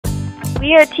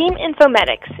We are Team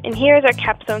InfoMedics, and here is our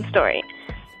capstone story.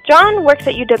 John works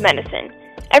at UW Medicine.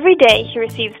 Every day, he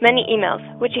receives many emails,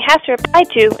 which he has to reply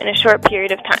to in a short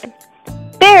period of time.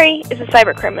 Barry is a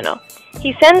cybercriminal.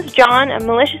 He sends John a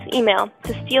malicious email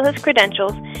to steal his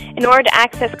credentials in order to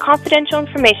access confidential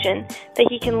information that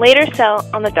he can later sell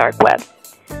on the dark web.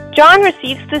 John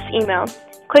receives this email,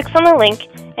 clicks on the link,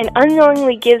 and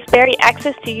unknowingly gives Barry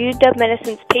access to UW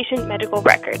Medicine's patient medical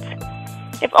records.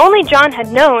 If only John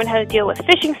had known how to deal with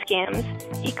phishing scams,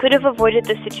 he could have avoided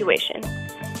this situation.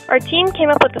 Our team came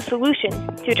up with a solution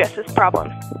to address this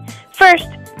problem. First,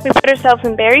 we put ourselves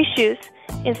in Barry's shoes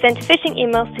and sent phishing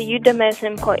emails to UW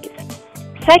Medicine employees.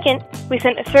 Second, we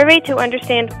sent a survey to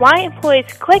understand why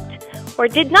employees clicked or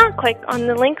did not click on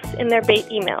the links in their bait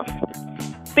emails.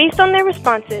 Based on their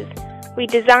responses, we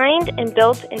designed and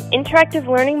built an interactive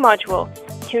learning module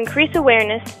to increase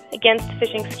awareness against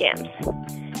phishing scams.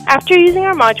 After using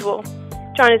our module,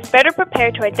 John is better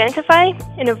prepared to identify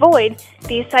and avoid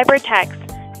these cyber attacks,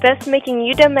 thus making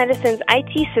UW Medicine's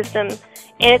IT system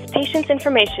and its patients'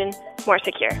 information more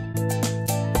secure.